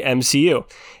in the MCU.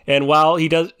 And while he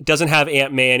doesn't have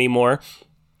Aunt May anymore,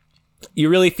 you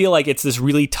really feel like it's this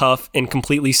really tough and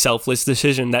completely selfless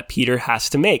decision that Peter has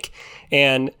to make.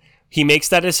 And he makes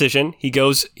that decision. He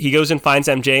goes and finds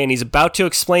MJ, and he's about to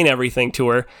explain everything to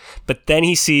her, but then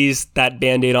he sees that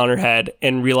Band-Aid on her head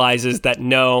and realizes that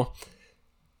no,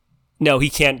 he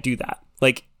can't do that.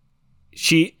 Like,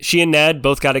 she and Ned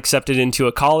both got accepted into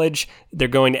a college. They're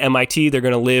going to MIT. They're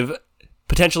going to live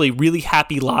potentially really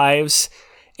happy lives,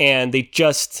 and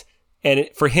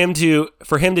for him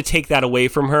to take that away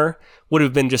from her would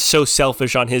have been just so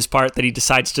selfish on his part that he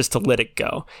decides just to let it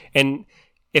go. And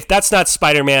if that's not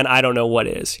Spider-Man, I don't know what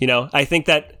is. I think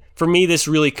that for me, this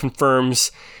really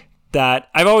confirms that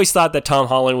I've always thought that Tom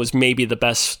Holland was maybe the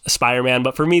best Spider-Man,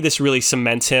 but for me, this really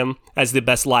cements him as the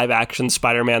best live action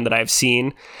Spider-Man that I've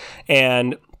seen.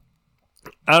 And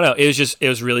I don't know, it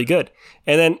was really good.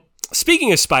 And then,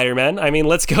 speaking of Spider-Man, I mean,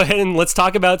 let's go ahead and let's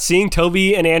talk about seeing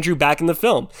Tobey and Andrew back in the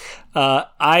film.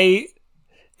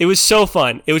 It was so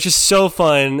fun. It was just so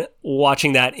fun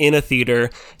watching that in a theater,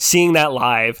 seeing that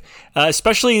live,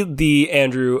 especially the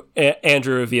Andrew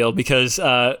reveal, because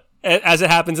as it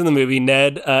happens in the movie,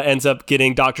 Ned ends up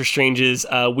getting Doctor Strange's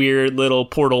weird little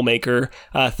portal maker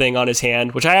thing on his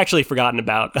hand, which I actually forgotten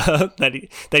about that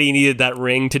he needed that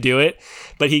ring to do it.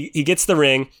 But he gets the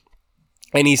ring.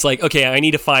 And he's like, okay, I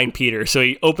need to find Peter. So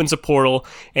he opens a portal,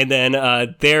 and then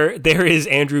there is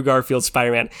Andrew Garfield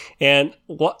Spider-Man. And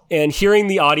hearing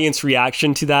the audience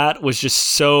reaction to that was just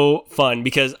so fun,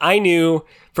 because I knew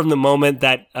from the moment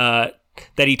that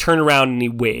he turned around and he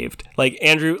waved. Like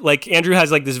Andrew has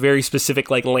like this very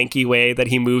specific like lanky way that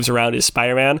he moves around his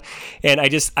Spider-Man, and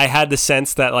I had the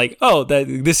sense that like, oh, that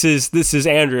this is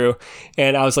Andrew,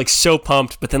 and I was like so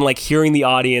pumped. But then like hearing the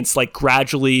audience like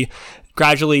gradually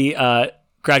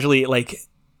like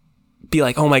be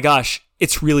like, oh my gosh,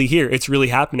 it's really here, it's really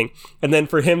happening. And then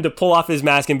for him to pull off his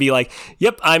mask and be like,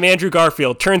 yep, I'm Andrew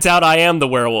Garfield, turns out I am the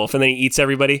werewolf, and then he eats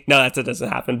everybody. No, that doesn't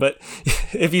happen, but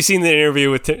if you've seen the interview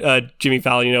with Jimmy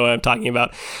Fallon, you know what I'm talking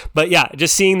about. But yeah,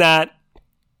 just seeing that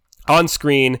on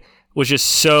screen was just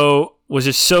so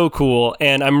cool.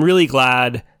 And I am really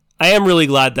glad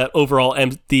that overall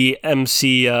the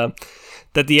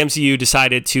MCU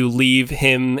decided to leave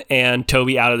him and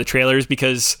Tobey out of the trailers,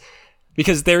 because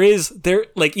there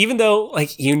like, even though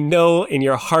like in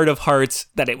your heart of hearts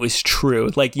that it was true,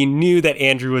 like you knew that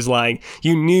Andrew was lying,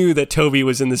 you knew that Tobey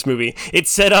was in this movie, it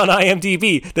said on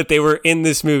IMDb that they were in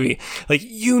this movie, like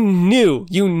you knew.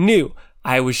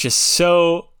 I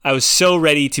was so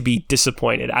ready to be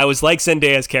disappointed. I was like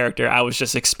Zendaya's character. I was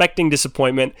just expecting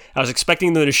disappointment. I was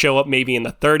expecting them to show up maybe in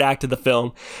the third act of the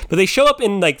film, but they show up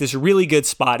in like this really good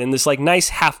spot, in this like nice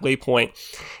halfway point.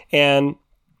 And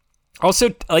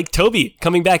also, like, Tobey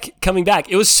coming back.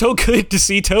 It was so good to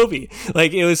see Tobey.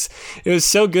 Like, it was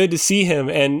so good to see him,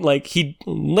 and like he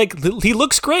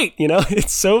looks great.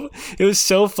 It was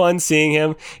so fun seeing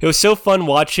him. It was so fun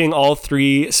watching all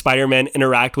three Spider-Men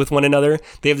interact with one another.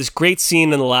 They have this great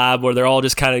scene in the lab where they're all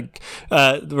just kind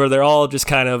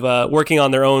of working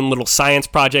on their own little science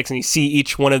projects, and you see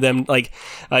each one of them like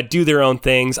do their own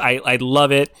things. I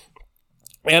love it.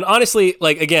 And honestly,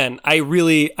 like, again, I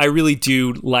really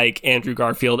do like Andrew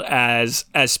Garfield as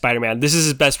Spider-Man. This is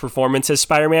his best performance as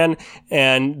Spider-Man,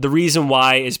 and the reason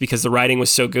why is because the writing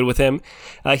was so good with him.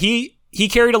 He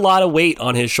carried a lot of weight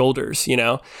on his shoulders.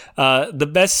 I think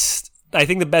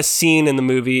the best scene in the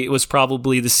movie was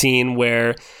probably the scene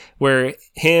where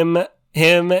him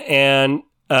and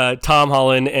Tom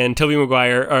Holland and Tobey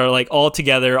Maguire are like all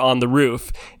together on the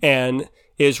roof, and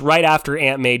is right after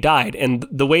Aunt May died. And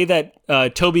the way that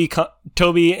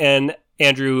Tobey and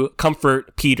Andrew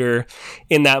comfort Peter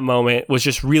in that moment was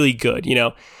just really good.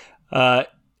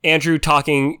 Andrew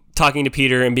talking to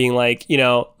Peter and being like,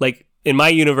 like, in my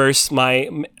universe, my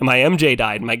MJ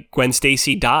died, my Gwen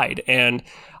Stacy died, and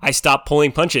I stopped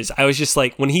pulling punches. I was just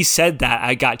like, when he said that,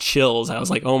 I got chills. I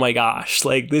was like, oh my gosh,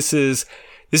 like this is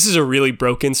this is a really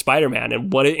broken Spider-Man,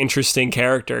 and what an interesting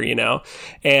character,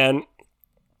 And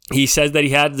he said that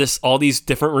he had all these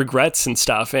different regrets and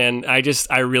stuff, and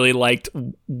I really liked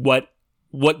what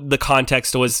the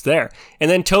context was there.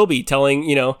 And then Toby telling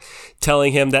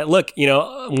him that, look,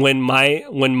 when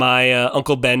my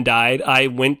Uncle Ben died, I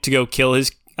went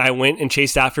and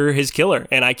chased after his killer,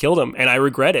 and I killed him, and I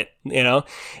regret it,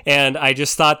 And I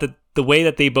just thought that the way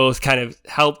that they both kind of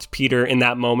helped Peter in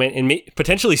that moment and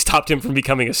potentially stopped him from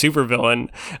becoming a supervillain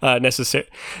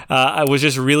was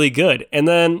just really good. And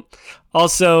then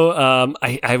also,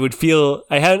 I would feel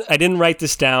I didn't write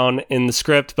this down in the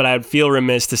script, but I would feel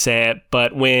remiss to say it.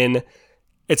 But when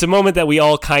it's a moment that we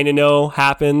all kind of know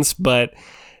happens, but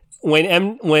when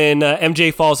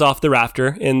MJ falls off the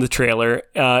rafter in the trailer,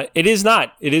 it is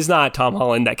not Tom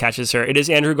Holland that catches her. It is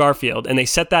Andrew Garfield, and they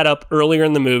set that up earlier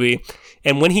in the movie.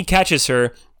 And when he catches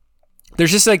her, there's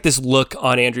just like this look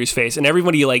on Andrew's face, and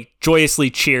everybody like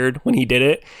joyously cheered when he did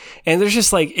it. And there's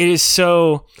just like, it is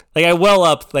so like, I well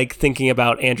up like thinking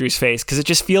about Andrew's face, because it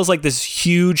just feels like this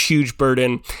huge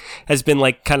burden has been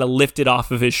like kind of lifted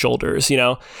off of his shoulders.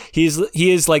 He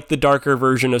is like the darker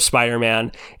version of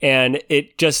Spider-Man, and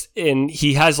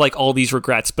he has like all these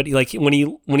regrets, but when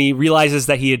he realizes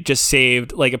that he had just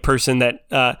saved like a person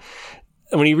that,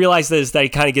 when he realizes that he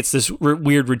kind of gets this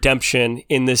weird redemption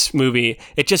in this movie,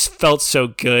 it just felt so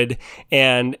good.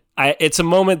 And it's a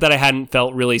moment that I hadn't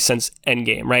felt really since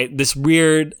Endgame, right? This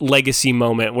weird legacy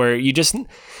moment where you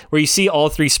see all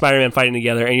three Spider-Man fighting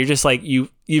together, and you're just like, you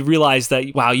realize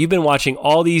that, wow, you've been watching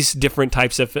all these different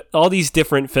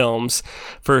films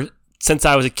since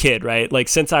I was a kid, right? Like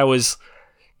since I was,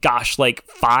 like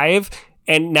 5.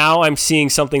 And now I'm seeing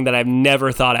something that I've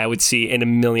never thought I would see in a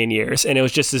million years. And it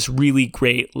was just this really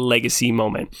great legacy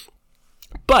moment.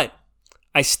 But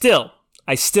I still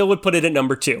would put it at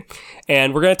number 2.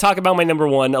 And we're going to talk about my number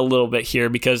 1 a little bit here,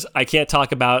 because I can't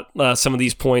talk about some of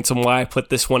these points and why I put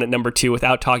this one at number 2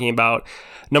 without talking about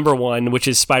number 1, which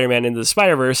is Spider-Man Into the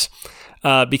Spider-Verse.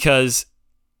 Because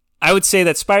I would say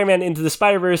that Spider-Man Into the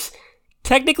Spider-Verse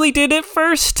technically did it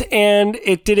first, and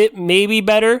it did it maybe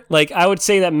better. Like, I would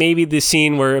say that maybe the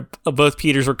scene where both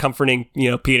Peters were comforting,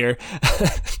 Peter.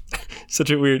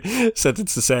 Such a weird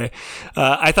sentence to say.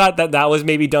 I thought that was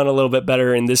maybe done a little bit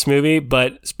better in this movie,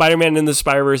 but Spider-Man in the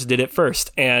Spider-Verse did it first,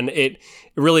 and it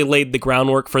really laid the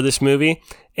groundwork for this movie.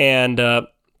 And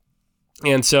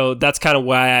so that's kind of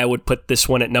why I would put this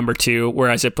one at number 2,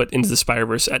 whereas I put Into the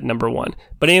Spider-Verse at number 1.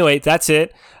 But anyway, that's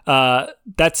it.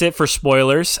 That's it for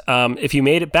spoilers. If you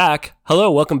made it back, hello,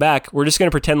 welcome back. We're just going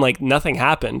to pretend like nothing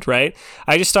happened, right?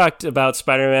 I just talked about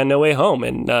Spider-Man No Way Home,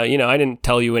 and, I didn't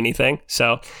tell you anything.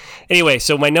 So anyway,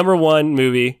 so my number 1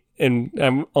 movie, and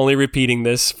I'm only repeating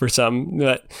this for some,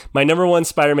 but my number 1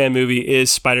 Spider-Man movie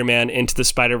is Spider-Man Into the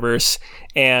Spider-Verse.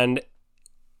 And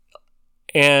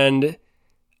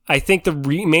I think the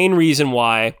main reason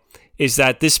why is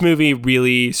that this movie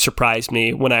really surprised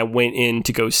me when I went in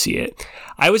to go see it.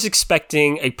 I was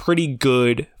expecting a pretty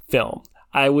good film.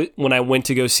 When I went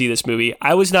to go see this movie,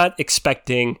 I was not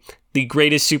expecting the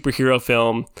greatest superhero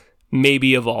film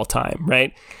maybe of all time,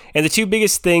 right? And the two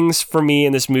biggest things for me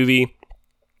in this movie,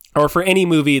 or for any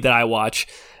movie that I watch,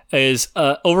 is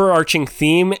overarching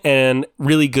theme and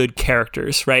really good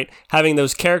characters, right? Having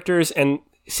those characters and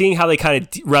seeing how they kind of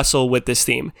wrestle with this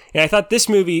theme. And I thought this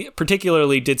movie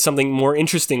particularly did something more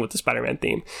interesting with the Spider-Man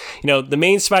theme. The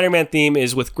main Spider-Man theme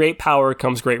is with great power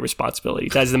comes great responsibility.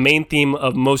 That's the main theme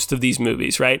of most of these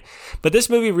movies, right? But this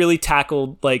movie really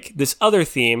tackled like this other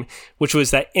theme, which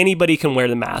was that anybody can wear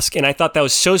the mask. And I thought that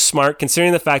was so smart,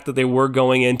 considering the fact that they were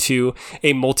going into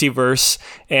a multiverse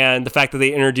and the fact that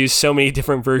they introduced so many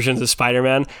different versions of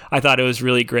Spider-Man. I thought it was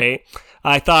really great.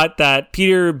 I thought that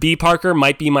Peter B. Parker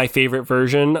might be my favorite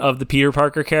version of the Peter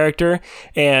Parker character,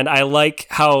 and I like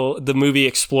how the movie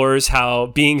explores how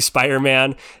being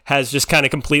Spider-Man has just kind of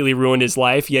completely ruined his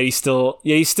life, yet he's still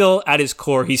at his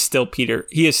core, he is still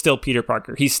Peter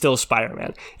Parker, he's still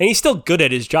Spider-Man, and he's still good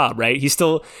at his job, right? He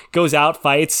still goes out,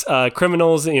 fights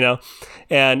criminals,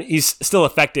 and he's still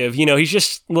effective. He's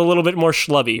just a little bit more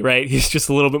schlubby, right? He's just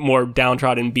a little bit more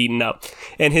downtrodden, beaten up,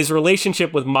 and his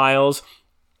relationship with Miles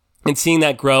and seeing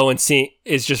that grow and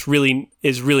is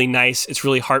really nice. It's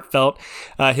really heartfelt.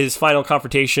 His final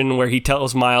confrontation where he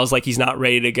tells Miles like he's not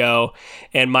ready to go,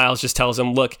 and Miles just tells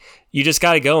him, "Look, you just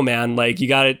got to go, man. Like you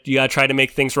got to try to make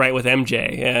things right with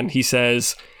MJ." And he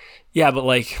says, "Yeah, but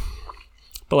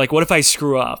what if I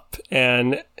screw up?"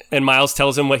 And Miles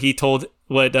tells him what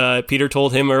Peter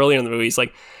told him earlier in the movie. He's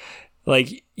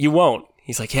like you won't.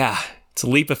 He's like, "Yeah. It's a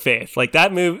leap of faith." Like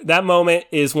that moment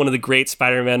is one of the great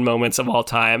Spider-Man moments of all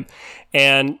time.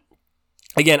 And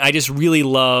again, I really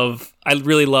love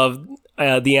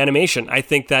the animation. I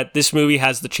think that this movie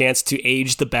has the chance to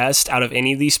age the best out of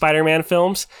any of these Spider-Man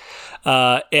films.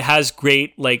 It has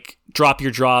great, like, drop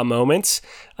your jaw moments.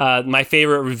 My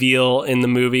favorite reveal in the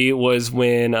movie was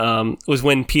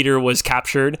when Peter was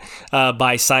captured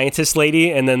by Scientist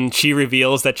Lady, and then she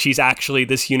reveals that she's actually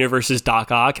this universe's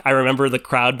Doc Ock. I remember the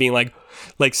crowd being like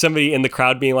somebody in the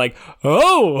crowd being like,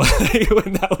 "Oh!"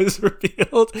 when that was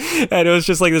revealed, and it was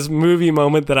just like this movie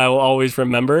moment that I will always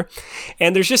remember.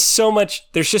 And there's just so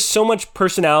much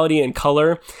personality and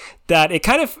color that it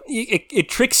kind of it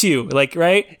tricks you, like,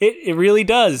 right? It really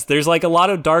does. There's like a lot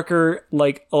of darker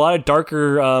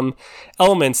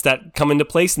elements that come into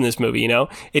place in this movie. You know,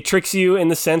 it tricks you in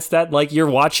the sense that, like, you're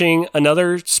watching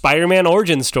another Spider-Man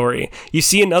origin story. You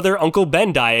see another Uncle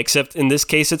Ben die, except in this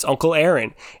case it's Uncle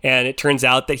Aaron, and it turns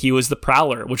out that he was the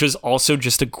Prowler, which was also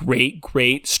just a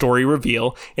great story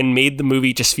reveal and made the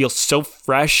movie just feel so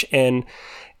fresh and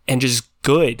just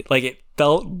good. Like, it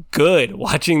felt good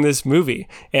watching this movie.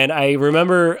 And I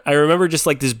remember just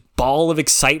like this ball of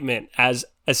excitement as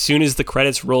soon as the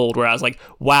credits rolled, where I was like,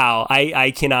 wow,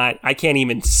 I can't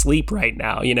even sleep right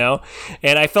now, you know?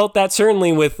 And I felt that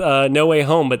certainly with No Way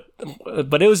Home,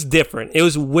 but it was different. It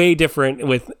was way different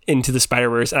with Into the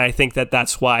Spider-Verse, and I think that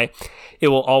that's why it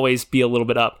will always be a little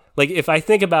bit up. Like, if I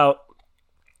think about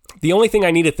the only thing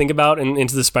I need to think about in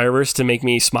Into the Spider-Verse to make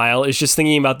me smile is just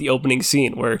thinking about the opening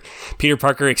scene where Peter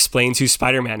Parker explains who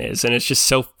Spider-Man is, and it's just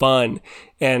so fun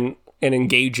and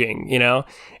engaging, you know?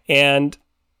 And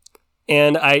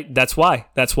that's why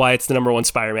it's the number one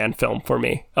Spider-Man film for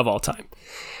me of all time.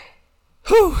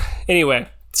 Whew. Anyway,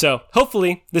 so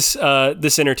hopefully this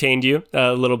entertained you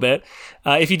a little bit.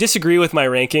 If you disagree with my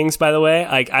rankings, by the way,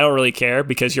 I don't really care,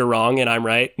 because you're wrong and I'm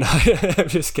right. No, I'm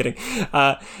just kidding.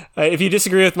 If you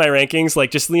disagree with my rankings, like,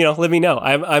 just, you know, let me know.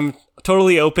 I'm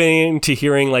totally open to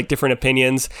hearing, like, different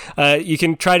opinions. You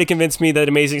can try to convince me that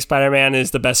Amazing Spider-Man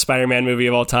is the best Spider-Man movie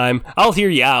of all time. I'll hear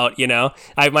you out, you know.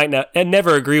 I might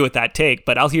never agree with that take,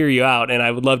 but I'll hear you out, and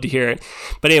I would love to hear it.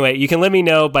 But anyway, you can let me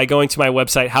know by going to my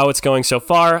website, How It's Going So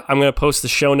Far. I'm going to post the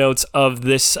show notes of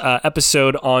this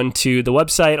episode onto the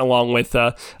website, along with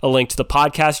a link to the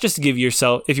podcast, just to give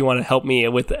yourself, if you want to help me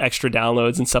with the extra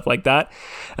downloads and stuff like that.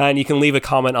 And you can leave a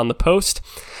comment on the post.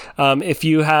 If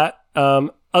you have...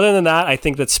 Other than that, I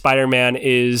think that Spider-Man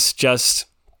is just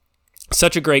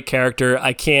such a great character.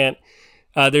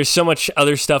 There's so much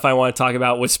other stuff I want to talk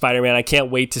about with Spider-Man. I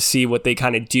can't wait to see what they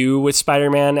kind of do with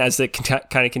Spider-Man as it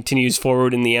kind of continues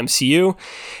forward in the MCU.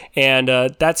 And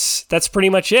that's pretty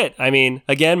much it. I mean,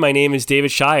 again, my name is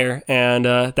David Shire, and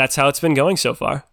that's how it's been going so far.